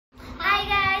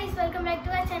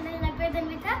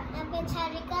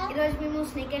ఈరోజు మేము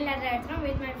snake and ladder ఆడుతున్నాం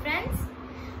విత్ మై ఫ్రెండ్స్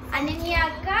అనన్య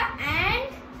అక్క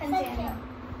and Sandhya.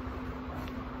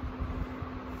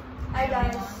 Hi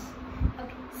guys.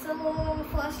 Okay, so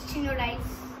first Chino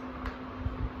dice.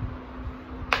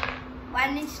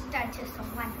 1 inch start chestam.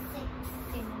 1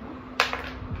 6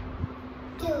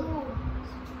 2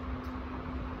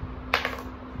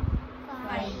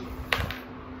 5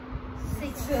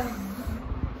 6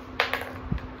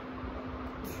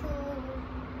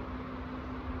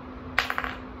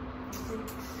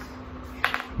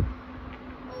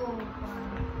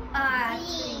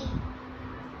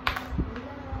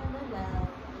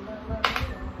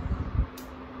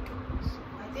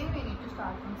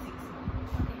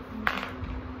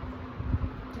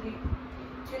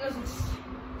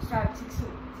 Start 6.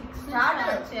 Start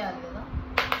చేయాలి కదా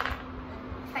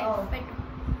 5 పెట్టు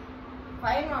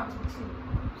 5 not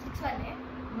 6 వల్లే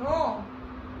no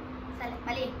సరే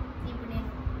మళ్ళీ ఇప్పుడు నేను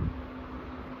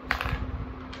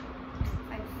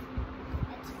 5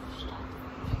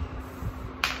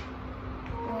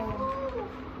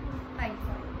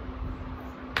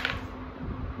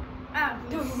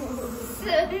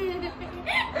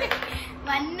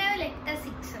 1 లెక్క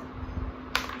 6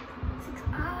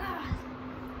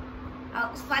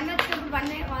 1 వచ్చినప్పుడు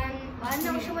 1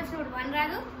 అవసరం వచ్చినప్పుడు 1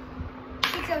 రాదు,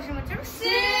 6 అవసరం వచ్చినప్పుడు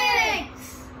 6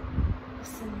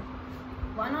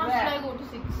 1 or should I go to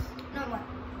 6? No 1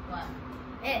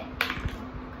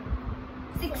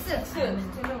 6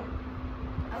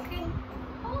 okay.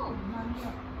 Oh nani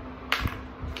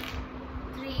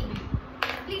 3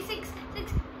 please 6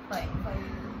 5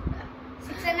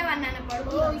 6 అన్న 1 అన్న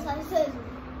పడు.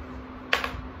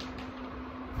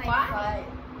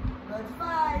 Good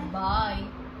 5 bye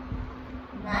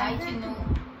bye Chinu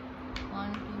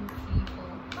 1 2 3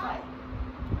 4 5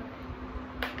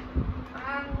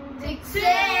 6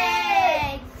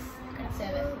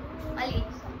 7 Ali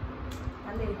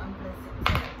I'm plus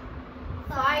 6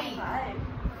 5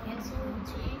 1 2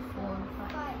 3 4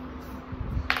 5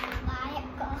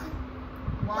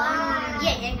 1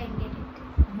 yeah get it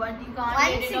but you can't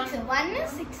 1 get it 6 on 1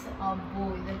 6 abbo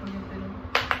idhar ko chepparu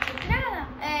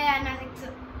అన్న 6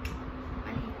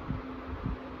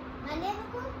 మళ్ళీ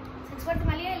 6 పడితే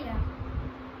మళ్ళీ వెళ్ళా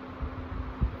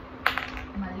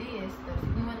మళ్ళీ వేస్తారు.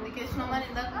 నువ్వు ఎందుకు వేసినావు మరి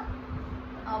ఇందాక?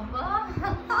 అబ్బా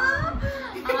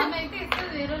ఆమె అయితే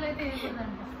ఇస్తుంది, వేరే వాళ్ళు అయితే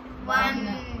వేస్తుందంట. 1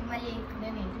 మళ్ళీ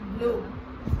బ్లూ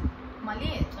మళ్ళీ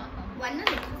వేయచ్చా? 1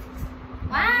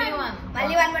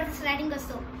 మళ్ళీ 1 పడితే స్టార్టింగ్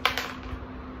వస్తావు.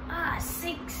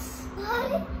 6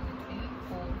 3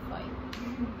 4 5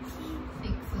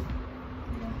 6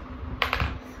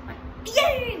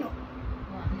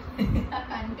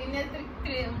 కంటిన్యూస్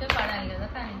 3 ఉంటే పడాలి కదా.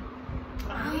 కానీ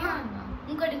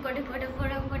ఇంకోటి ఇంకా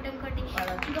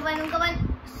 1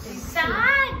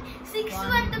 స్టార్ట్ 6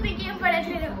 వద్ద బిగియం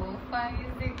పడట్లేదు. 5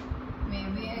 6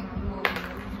 మేబీ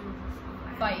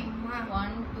 5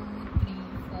 1 2 3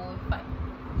 4 5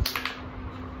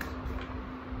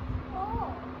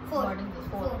 4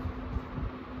 4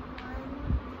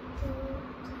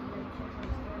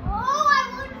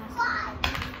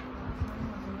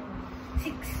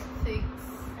 6 6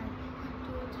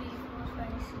 2 3 4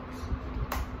 5 6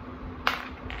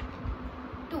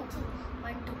 2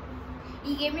 1 2.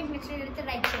 ఈ గేమ్ మీకు నచ్చినట్లయితే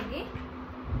లైక్ చేయండి.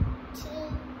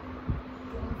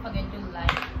 Don't forget to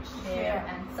like, share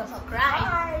and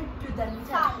subscribe to the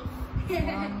channel.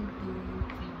 1 2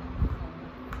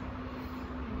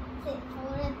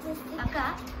 3 అక్క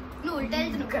నువ్వు ఉల్టా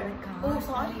వెళ్తున్నావు. Oh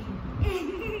sorry.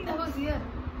 That was here.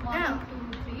 1 2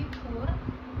 3 4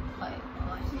 5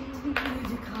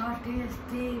 मुझे खाते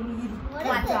स्टे मेरी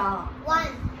 1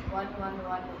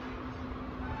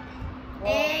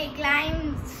 Hey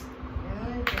climbs.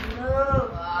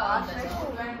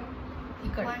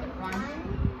 ఇక్కడ 1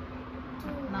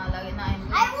 నా అలాగే 9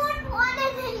 I want 1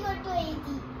 and then go to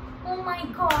 80. Oh my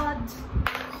god.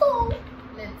 Oh.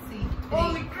 Let's see. Oh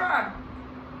my god.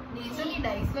 Usually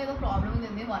dice లో ఏదో ప్రాబ్లం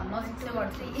ఉంది. 1 or 6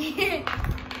 పడుతుంది.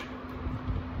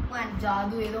 1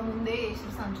 జాదు ఏదో ముందే వేసి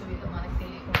సంచు ఏదో మనకు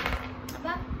తెలియకుండా.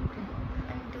 అబ్బా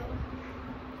 1 2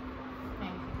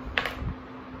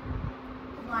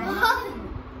 1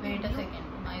 Wait a second.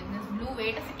 My business blue.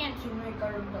 Wait a second. Chunu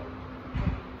ఇక్కడ ఉండవు.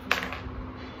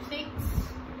 6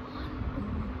 1 2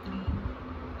 3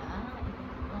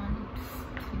 1 2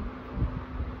 3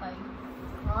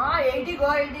 4 5 80 go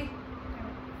 80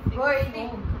 go 80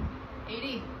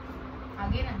 80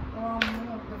 again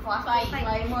fast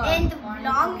 5 more and the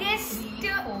longest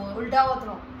ulta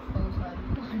avutro oh sorry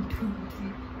 1 2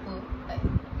 3 4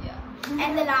 5 yeah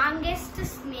and the longest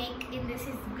snake in this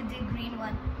is the green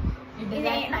one. It is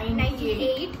at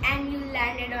 98 and you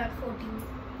landed on 14.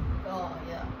 Oh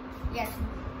yeah. Yes.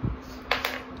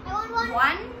 I want one.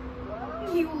 One.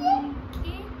 You.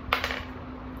 Okay.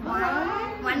 One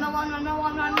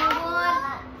more.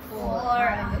 Four.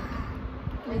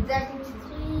 Exactly.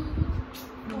 Three.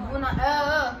 నువ్వు నా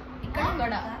ఇక్కడ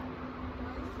ఇక్కడ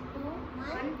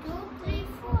 1, 2, 3,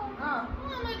 4.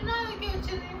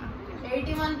 వచ్చింది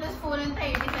 81 + 4 ఎంత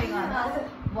 85 కాదా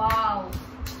wow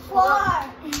 4.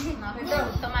 నాకైతే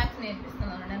కొత్త maths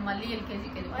నేర్పిస్తున్నాను నేను మళ్ళీ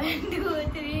ఎల్కేజీకి వెళ్ళి 1, 2,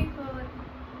 3, 4.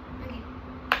 Okay.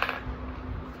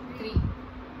 3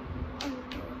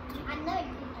 అన్న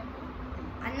పెట్టుకుంటాను.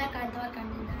 అన్నకు అంతవరకు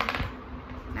అందిందా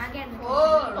నాకే అర్థం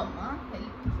 4 అమ్మా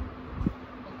హెల్ప్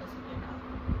ఒక సెకండ్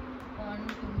 1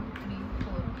 2 3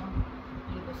 4 అమ్మా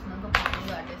వీళ్ళకి వచ్చినాక పక్కన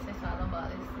కాటేస్తే చాలా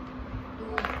బాధేస్తుంది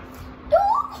 2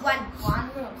 1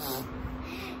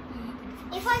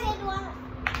 If I get 1,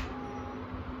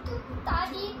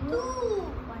 32.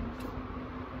 1 2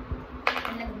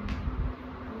 అన్నకు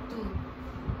 2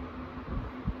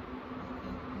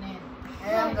 నేను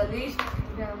I am the least 1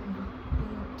 2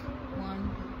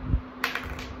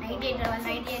 98 రావాలి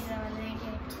 98 రావాలి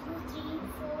 98 2, 3,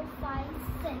 4, 5,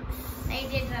 6.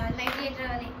 98 రావాలి 98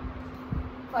 రావాలి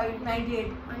 5 98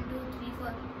 1 2 3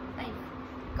 4 5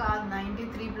 కాదు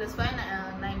 93 + 5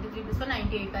 93 + 5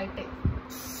 98 కరెక్టే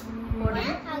 1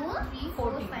 How? 2 3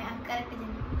 4 5 కరెక్ట్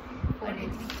చేయండి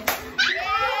 43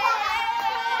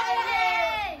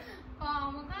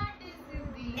 పాము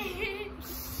కాటేసింది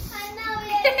Anna,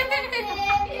 we are the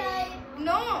same life.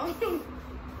 No.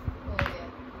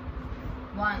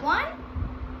 1 1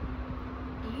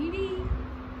 80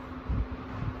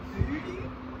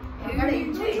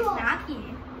 నాకి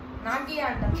నాకి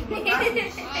అంట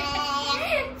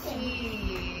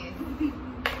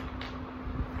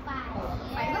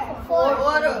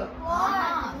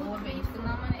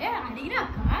వేయించుకుందామని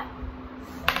అడిగినాక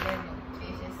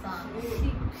చేసేస్తాను ఇది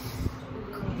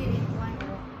 1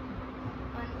 2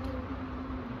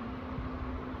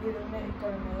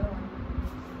 ఇక్కడ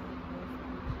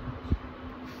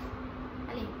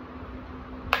Ali.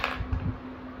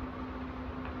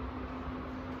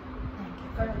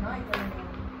 ఇక్కడ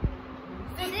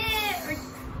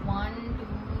 1 2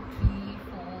 3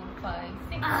 4 5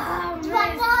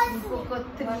 6 ఇంకొక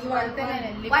 3 పడితే నేను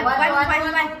వెళ్ళి 1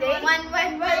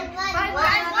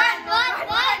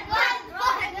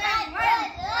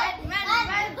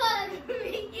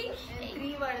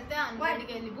 పడితే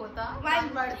అందరికి వెళ్ళిపోతా One.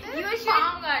 పడితే You should-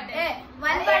 పాము కాటే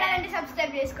 1 పడాలంటే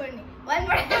సబ్స్క్రైబ్ చేసుకోండి 1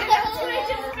 పడాలంటే సబ్స్క్రైబ్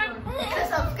చేసుకోండి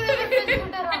సబ్స్క్రైబ్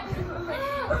చేసుకుంటారా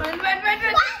 1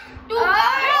 2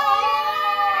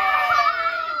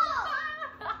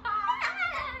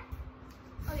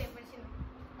 ఓకే పర్సన్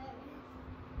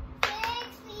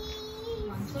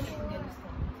మంచోళ్ళు ఎప్పుడు గెలుస్తారు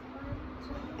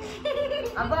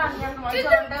One, అబ్బా నేను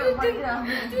మంచోళ్ళు అంటే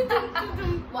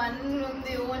వన్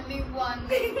ఉంది ఓన్లీ 1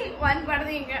 1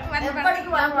 పడదు ఇంకా 1 ఎప్పటికి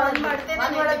 1 పడితే 5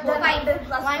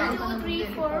 1 2 3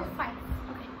 4 5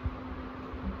 ఓకే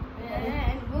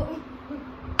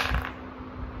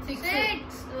 6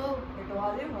 6 ఓ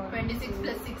 26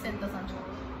 + 6 ఎంత సంచు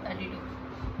 32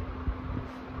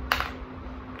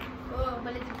 ఓ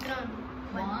భలే చిత్రం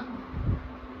 1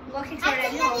 ఇంకొక 6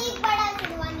 actually నీకు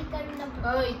పడాల్సింది 1 ఇక్కడ ఉన్నప్పుడు.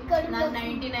 ఓయ్ నా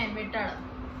 99 పెట్టాడు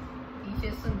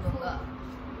తీసేస్తుంది దొంగ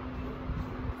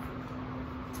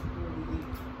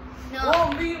No.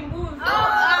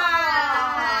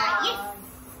 Yes.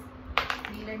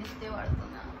 నీలడిస్తే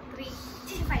వాడుతున్నా 3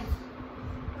 5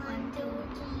 1, 2,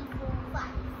 3, 4,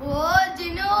 5. ఓ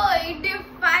జిను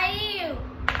 85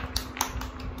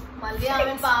 మళ్ళీ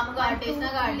ఆమె పాము కాటేసినా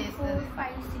కాటేస్తుంది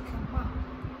 5 6 అమ్మా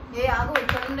ఏ ఆగు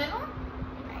ఎక్కడ ఉండేను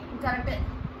కరెక్టే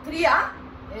 3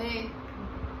 ఏ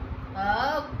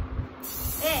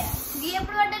ఏ 3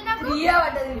 ఎప్పుడు పడ్డది నాకు 3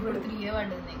 పడ్డది ఇప్పుడు 3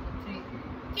 పడ్డది నీకు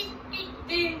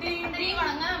 3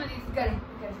 పడంగా ఆమె తీసుకెళ్ళి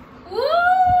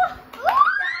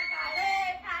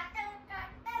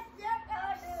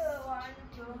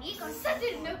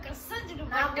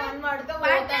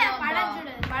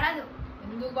పడదు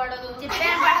ఎందుకు పడదు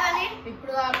చెప్పాను పడదని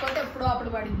ఇప్పుడు కాకపోతే ఎప్పుడో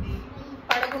అప్పుడు పడింది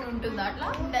పడకుండా ఉంటుందా అట్లా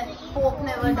ఉండదు హోప్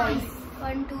నెవర్ డైస్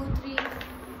 1 2 3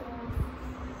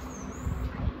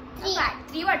 4 5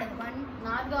 3 పడ్డది 1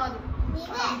 నాది కాదు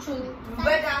నీదే.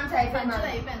 నువ్వే ఛాన్స్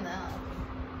అయిపోయిందా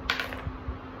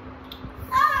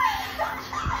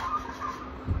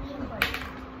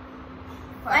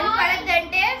అని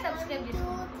పడద్దంటే సబ్స్క్రైబ్ 1, 2,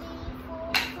 చేసుకో 3,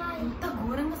 4, 5. ఇంత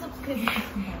ఘోరంగా సబ్స్క్రైబ్ 1,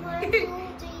 2,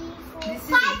 3, 4,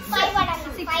 5 పడాలి.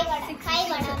 5 పడాలి. 5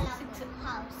 పడాలి.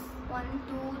 House. 1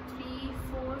 2 3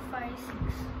 4 5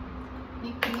 6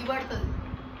 నీకు 3 పడుతుంది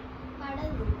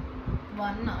పడదు.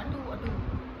 1 2 2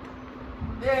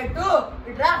 2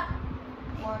 ఇట్రా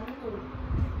 1 2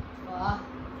 వా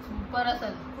సూపర్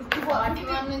అసలు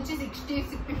 41 నుంచి 60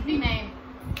 59.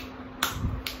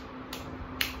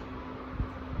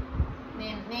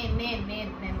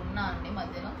 నేను ఉన్నా అండి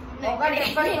మధ్యలో.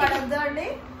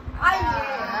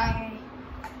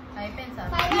 అయిపోయింది సార్.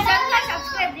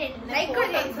 సబ్స్క్రైబ్ చేయండి, లైక్ కూడా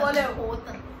చేయండి.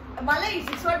 పోతుంది మళ్ళీ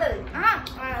 6 పడ్డది.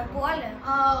 పోవాలి.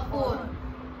 4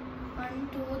 1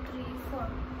 2 3 4.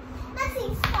 నా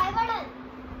 6 5 పడాలి.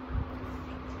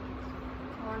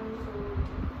 1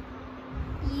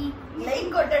 2 లైక్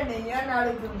కొట్టండి అని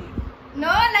అడుగుతుంది.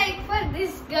 No like for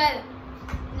this girl.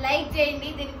 Like చేయండి,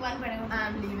 దీనికి 1 పడగ.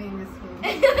 I'm leaving this room.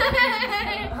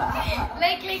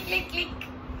 Like like like click.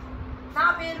 నా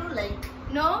పేరు like.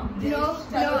 No, no,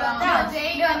 no, no, Jay,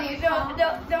 no, Ganesh, no, no,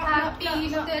 no, happy no,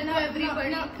 Easter no, to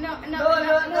everybody. No, no, no, No,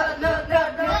 no, no, no, no,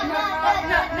 no, no,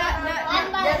 no, no, no. One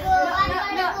padago, one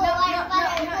padago, one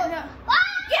padago.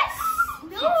 Yes.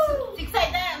 No. 6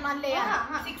 అయితే మళ్ళీ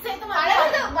 6 అయితే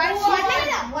పడవదు. మళ్ళీ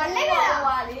వల్లే కదా.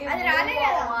 అవ్వాలి, అది రాలే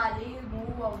కదా.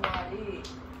 మూవ్ అవ్వాలి.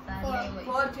 సరే,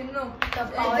 4 చిన్ను.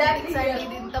 పాలిటిక్స్ అంటే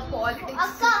ఇది ఇంత పాలిటిక్స్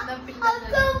అక్క అక్క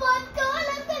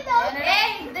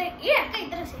ఈ అక్క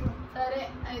ఇద్దరు సేమ్. సరే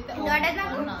అయితే Daughter నా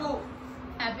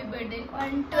హ్యాపీ బర్త్డే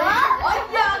 1 2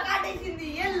 అయ్యా కాటేసింది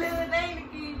ఎల్ 9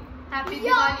 కి. Happy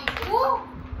Diwali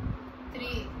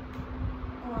 3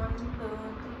 1 2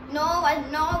 No one,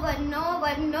 no one, no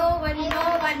one, no one, no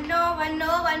one, no one,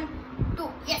 no one. 2.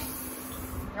 Yes.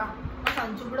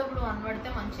 సంచు కూడా ఇప్పుడు 1 పడితే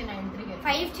మంచి 93 కి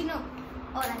 5 చిన్ను.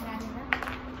 ఓ రాలేదా?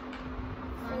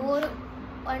 4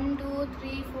 1 2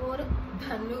 3 4.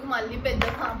 ధన్ను మళ్ళీ పెద్ద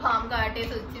పాము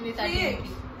కాటేసి వచ్చింది 30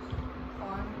 కి.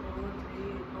 1 2 3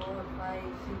 4 5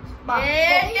 6.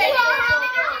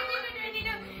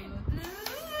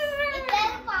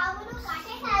 ఇద్దరు పావులు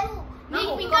కాటేశారు.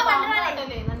 నీకు ఇంకా పాము పడలేదు.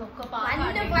 కాటలే, నన్ను ఒక్క పాము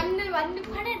వన్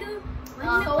కాటేది.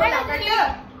 పడదు.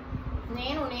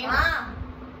 నేను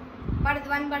పడదు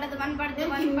 1 పడదు 1 పడదు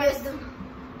 1 నేను పడదు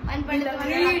 1 పడదు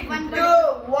 1 2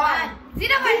 1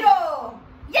 0 0.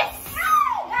 yes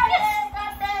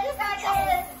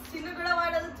చిన్ను కూడా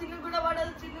వాడదు, చిన్ను కూడా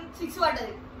వాడదు, చిన్ను 6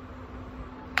 వాడదు.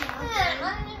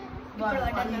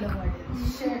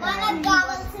 మనకు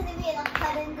కావాల్సింది వేరే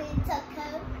కరెంట్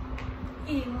చక్కర్.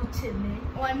 ఏమొచ్చింది?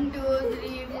 1 2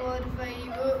 3 4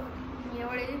 5.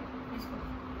 ఎవడేది తీసుకో.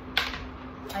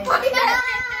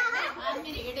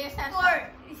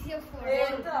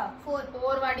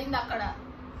 4 పడింది అక్కడ.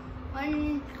 1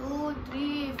 2 3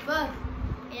 4.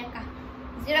 అక్క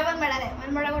 0 1 పడాలి,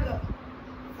 1 పడకూడదు.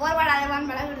 4 పడాలి, 1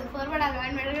 పడకూడదు. 4 పడాలి,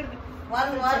 1 పడకూడదు.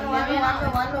 1 1 1 1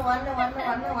 1 1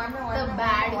 1 1 The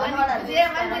bad one. 0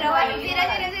 1 0 1 0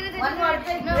 0 0 1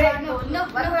 వాడితే no great. no no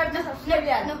 1 వాడితే సబ్స్క్రైబ్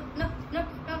చేయాలి. no no no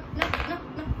no no no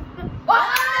no.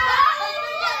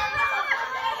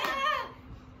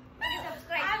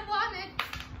 Subscribe. I want it.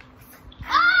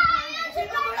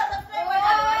 Chinnu కూడా సబ్స్క్రైబ్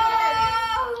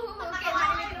Okay,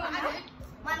 చేయాలి.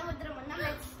 మనమిద్దరం ఉన్నాం.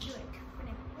 Let's do it.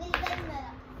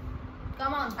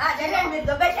 Come on. చేయండి, మీరు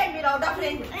దొబ్బేసేయండి, మీరు అవుట్ ఆఫ్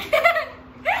రేంజ్.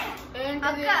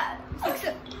 ఏంటిది? అక్క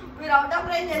 6. మీరు out of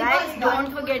range. Guys, don't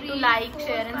forget to like,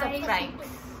 share and subscribe.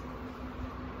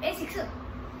 6.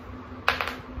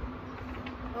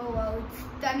 Oh wow, it's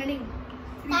thundering.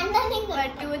 1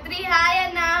 2 3. Hi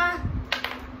Anna.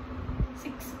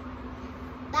 6.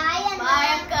 Bye, Bye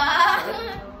akka.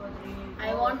 I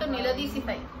want to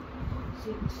నిలదీసిఫై.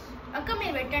 6. అక్క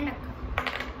మీరు పెట్టండి అక్క.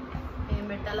 ఏం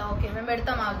పెట్టాలా? ఓకే మేము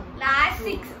పెడతాం ఆగు. లాస్ట్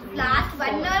 6. Last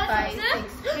 1 or 6.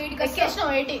 వీడికి ఎక్కేసినాం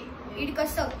 80. వీడికి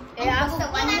వస్తావు. ఏ ఆగు.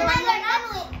 1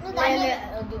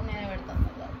 నేనే పెడతాను.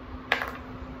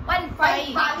 1 5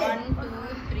 5. 1 2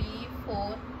 3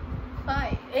 4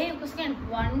 5. ఏ ఒక సెకండ్.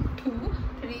 1 2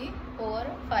 3 4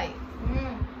 5.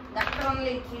 That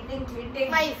only cheating.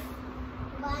 5.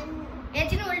 ఏ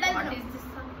చిన్న ఉల్టా What is this?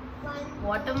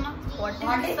 What అమ్మా? What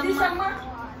What is is this this, అమ్మా? అమ్మా?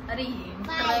 అరే ఏం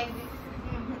Five. ఇది?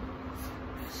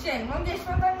 క్షేమం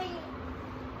చేసినాకండి.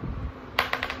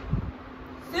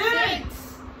 6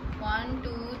 1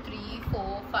 2 3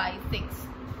 4 5 6.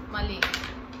 మళ్ళీ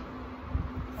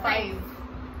 5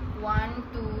 1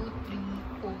 2 3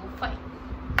 4 5.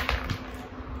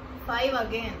 5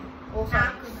 again. Oh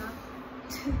sorry.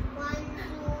 1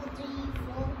 2 3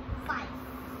 4 5.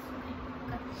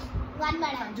 1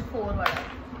 పడాలి. సంచు 4 పడాలి.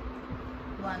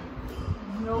 1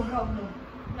 No problem.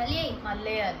 మళ్ళీ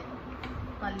మళ్ళీ అది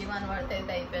మళ్ళీ 1 పడితే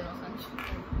అయితే అయిపోయాను సంచు.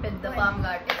 పెద్ద పాము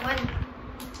కాటే 1.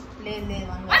 లేదు లేదు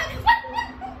 1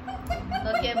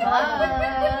 ఓకే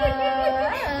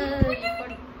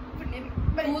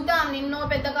చూద్దాం. నిన్ను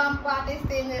పెద్ద పాము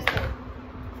కాటేస్తే ఏం చేస్తావు?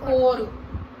 4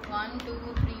 1 2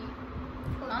 3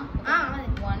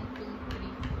 1 2 3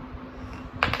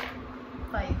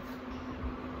 5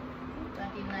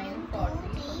 39 40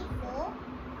 3 4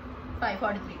 5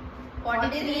 43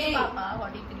 43 పాప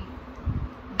 43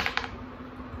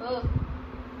 ఓ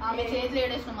ఆమె చేతులు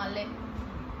ఏడేసిన మళ్ళీ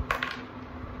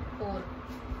 4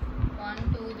 1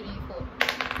 2 3 4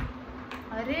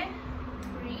 అరే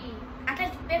 3 అట్లా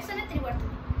పెర్సనే 3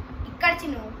 పడుతుంది ఇక్కడ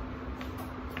చిన్ను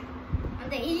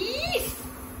అంతే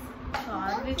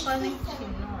చార్వి పని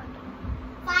చిన్న అంట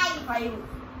 5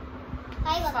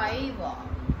 5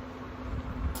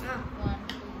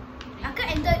 అక్క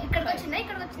ఎంత ఇక్కడికి వచ్చిందా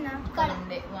ఇక్కడికి వచ్చిందా ఇక్కడ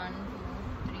ఉండే 1 2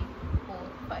 3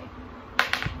 4 5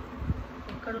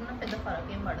 ఇక్కడ ఉన్న పెద్ద ఫరక్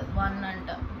ఏం పడదు 1 అంట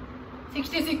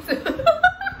 66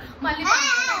 మళ్ళీ 35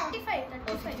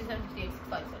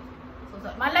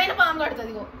 మళ్ళీ అయినా పాము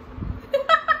కడుతుంది ఇగో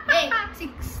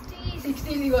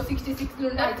 60 ఇగో 66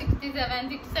 ఉండాలి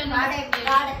 67 67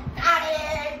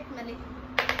 మళ్ళీ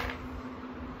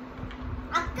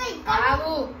అక్క ఇక్కడ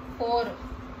ఆగు 4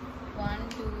 1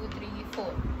 2 3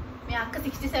 4 మీ అక్క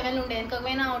 67 ఉండే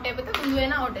వెనకపోయినా అవుట్ అయిపోతే ముందు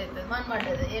పోయినా అవుట్ అవుతుంది 1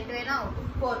 పడ్డది ఎటు అయినా అవుట్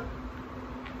 4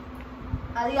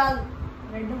 అది కాదు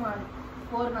 2 మాది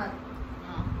 4 నాది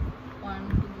 1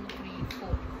 2 3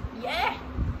 4 ఏ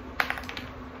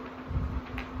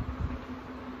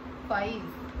 5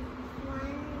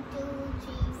 1 2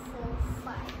 3 4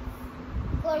 5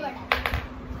 4 పడాలి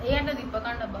ఏంటో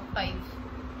తిప్పకండి అబ్బా 5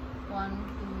 1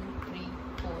 2 3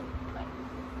 4 5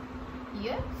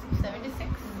 ఇయర్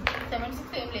 76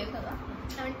 76 ఏం లేదు కదా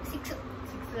 6 6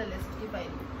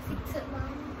 65 6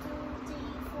 1 2 3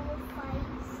 4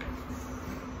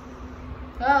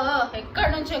 5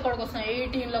 ఎక్కడి నుంచి ఎక్కడికి వస్తున్నా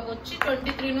 18 లోకి వచ్చి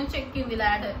 23 నుంచి ఎక్కింది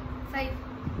ల్యాడర్ 5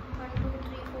 1 2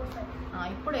 3 4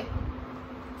 5 ఇప్పుడు ఎక్కువ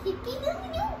కిక్కింగ్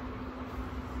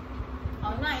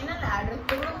అవునా అయినా ల్యాడర్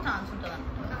ఎక్కడ కూడా ఒక ఛాన్స్ ఉంటుంది అంట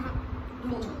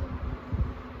 2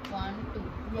 1 2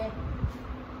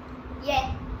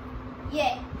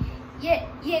 ఏ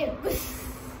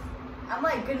అమ్మ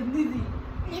ఇక్కడ ఉంది ఇది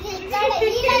ఇది ఇక్కడ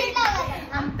ఈ లైన్ లో కదా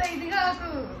అంత ఇది కాదు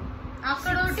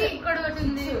అక్కడ ఒకటి ఇక్కడ ఒకటి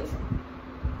ఉంది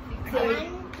 1 2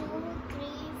 3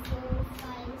 4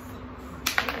 5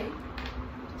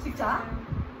 6 6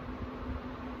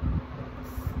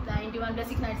 91 +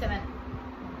 6 97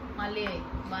 మళ్ళీ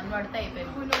 1 పడితే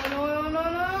అయిపోయింది no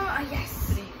yes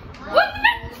 3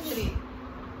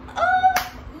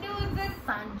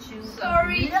 సంచు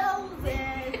Sorry.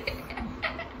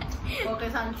 Okay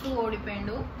సంచు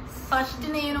ఓడిపోయిండు first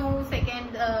నేను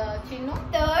second Chinnu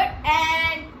third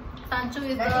and సంచు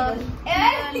is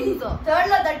third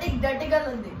లో దట్టి గల్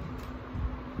ఉంది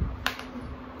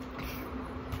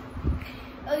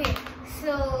okay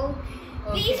so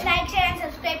please like share and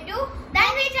subscribe to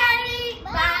Dhanvi